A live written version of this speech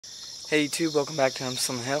Hey YouTube, welcome back to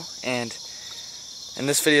Homestead on the Hill, and in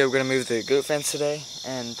this video we're going to move the goat fence today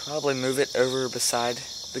and probably move it over beside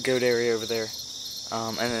the goat area over there.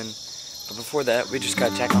 But before that, we just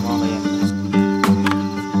got to check on all the animals.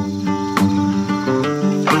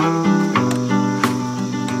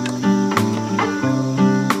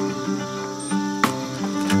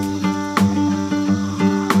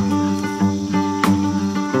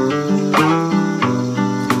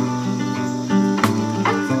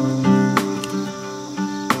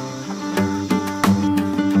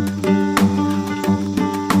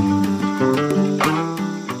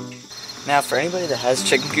 Now, for anybody that has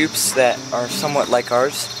chicken coops that are somewhat like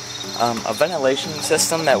ours, a ventilation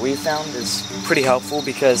system that we found is pretty helpful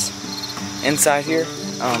because inside here,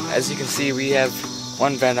 as you can see, we have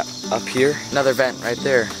one vent up here, another vent right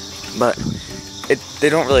there, but they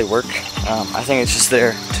don't really work. I think it's just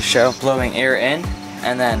there to show. Blowing air in,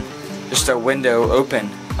 and then just a window open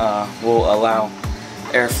will allow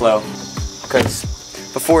airflow, because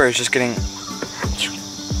before it was just getting,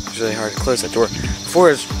 it's really hard to close that door. Before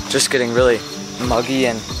it was just getting really muggy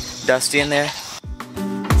and dusty in there.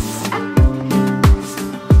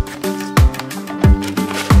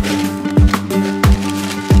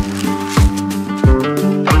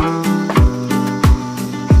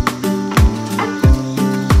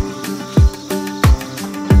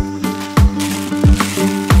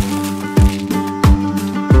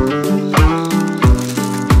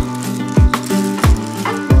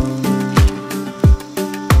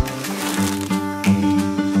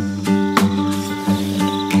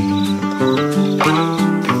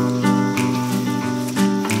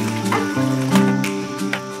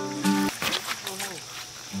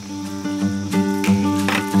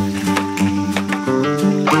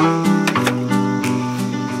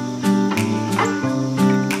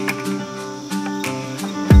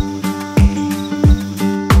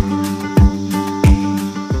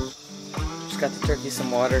 Got the turkey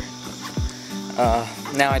some water.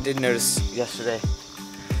 Now I did notice yesterday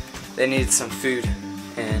they needed some food,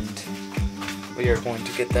 and we are going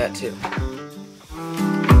to get that too.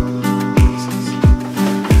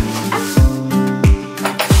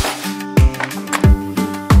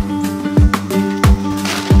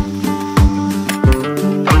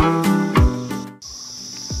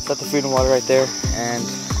 Set the food and water right there, and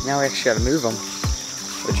now we actually got to move them,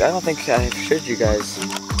 which I don't think I showed you guys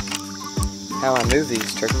how I move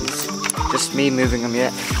these turkeys. Just me moving them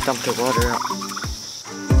yet. Dump the water out.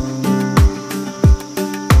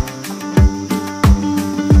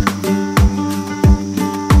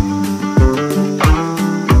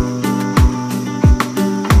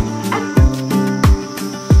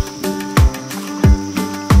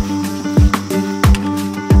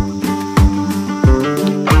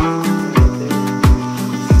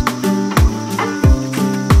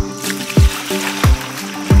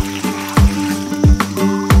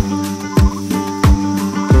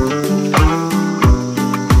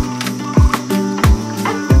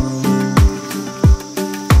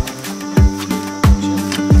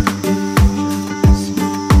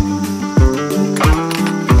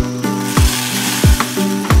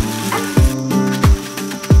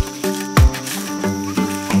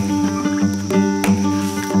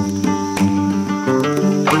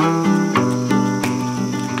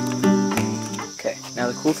 Now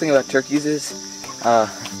the cool thing about turkeys is,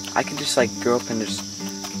 I can just like go up and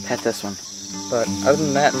just pet this one. But other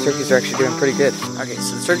than that, turkeys are actually doing pretty good. Okay,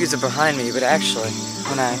 so the turkeys are behind me, but actually,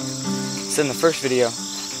 when I said in the first video,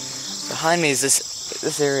 behind me is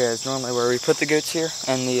this area is normally where we put the goats here,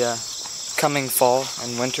 and the coming fall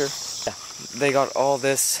and winter, yeah, they got all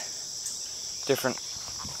this different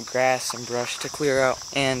grass and brush to clear out,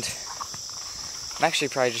 and I'm actually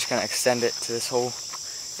probably just gonna extend it to this whole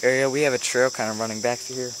area. We have a trail kind of running back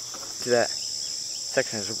through here to that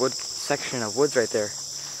section of woods right there,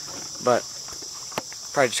 but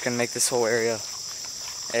probably just gonna make this whole area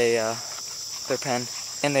their pen.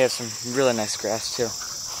 And they have some really nice grass too.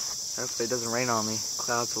 Hopefully it doesn't rain on me.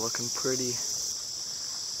 Clouds are looking pretty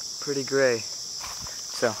gray.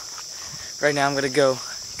 So right now I'm gonna go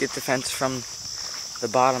get the fence from the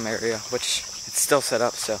bottom area, which it's still set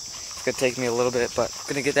up, so it's gonna take me a little bit, but I'm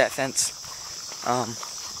gonna get that fence.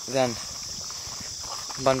 Then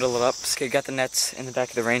bundle it up. Okay, got the nets in the back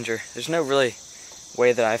of the Ranger. There's no really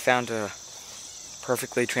way that I found to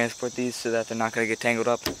perfectly transport these so that they're not going to get tangled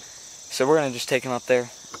up. So we're going to just take them up there.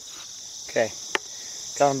 Okay,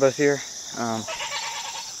 got them both here.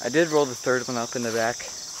 I did roll the third one up in the back.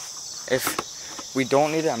 If we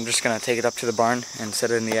don't need it, I'm just going to take it up to the barn and set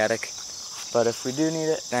it in the attic. But if we do need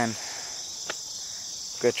it, then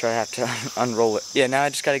I'm going to try to have to unroll it. Yeah, now I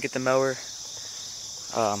just got to get the mower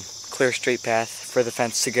clear straight path for the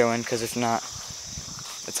fence to go in, because if not,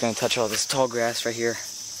 it's going to touch all this tall grass right here,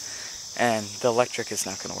 and the electric is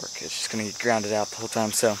not going to work. It's just going to get grounded out the whole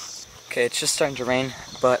time. So, okay, it's just starting to rain,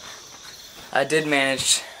 but I did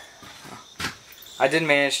manage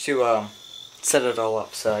to set it all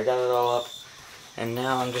up. So I got it all up, and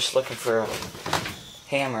now I'm just looking for a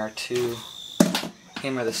hammer to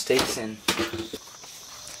hammer the stakes in.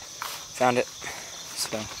 Found it.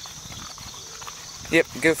 So, yep,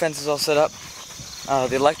 goat fence is all set up.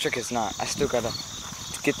 The electric is not. I still gotta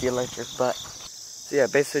get the electric, but so yeah,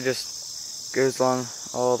 basically just goes along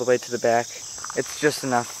all the way to the back. It's just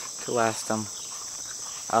enough to last them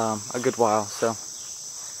a good while. So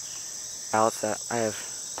pallets, that I have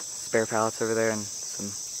spare pallets over there and some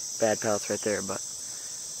bad pallets right there, but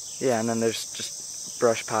yeah, and then there's just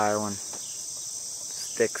brush pile and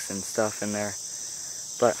sticks and stuff in there.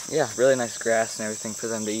 But yeah, really nice grass and everything for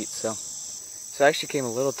them to eat. So I actually came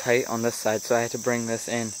a little tight on this side, so I had to bring this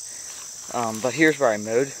in. But here's where I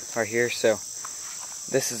mowed, right here. So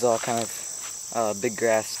this is all kind of big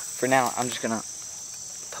grass. For now, I'm just gonna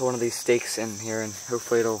put one of these stakes in here, and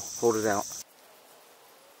hopefully it'll hold it out.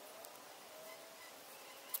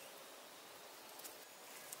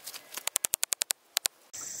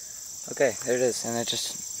 Okay, there it is, and it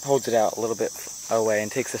just holds it out a little bit away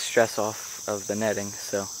and takes the stress off of the netting.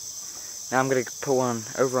 So now I'm going to put one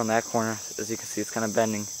over on that corner. As you can see, it's kind of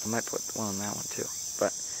bending. I might put one on that one too.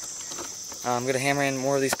 But I'm going to hammer in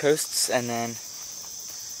more of these posts, and then,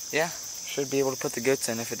 yeah, should be able to put the goats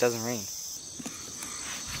in if it doesn't rain.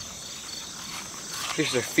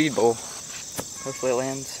 Here's their feed bowl. Hopefully it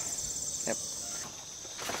lands. Yep.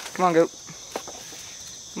 Come on, goat.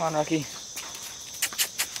 Come on, Rocky.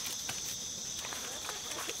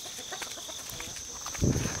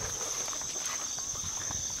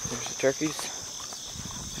 There's the turkeys.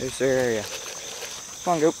 There's their area.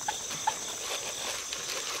 Come on, goat.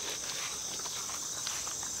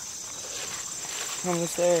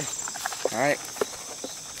 Almost there. Alright.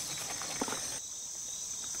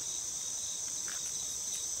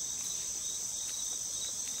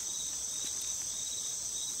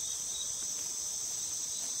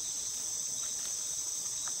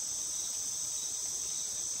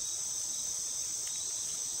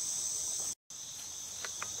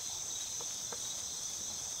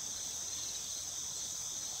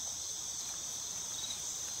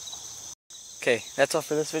 Okay, that's all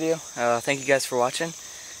for this video. Thank you guys for watching.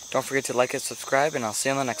 Don't forget to like and subscribe, and I'll see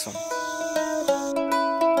you on the next one.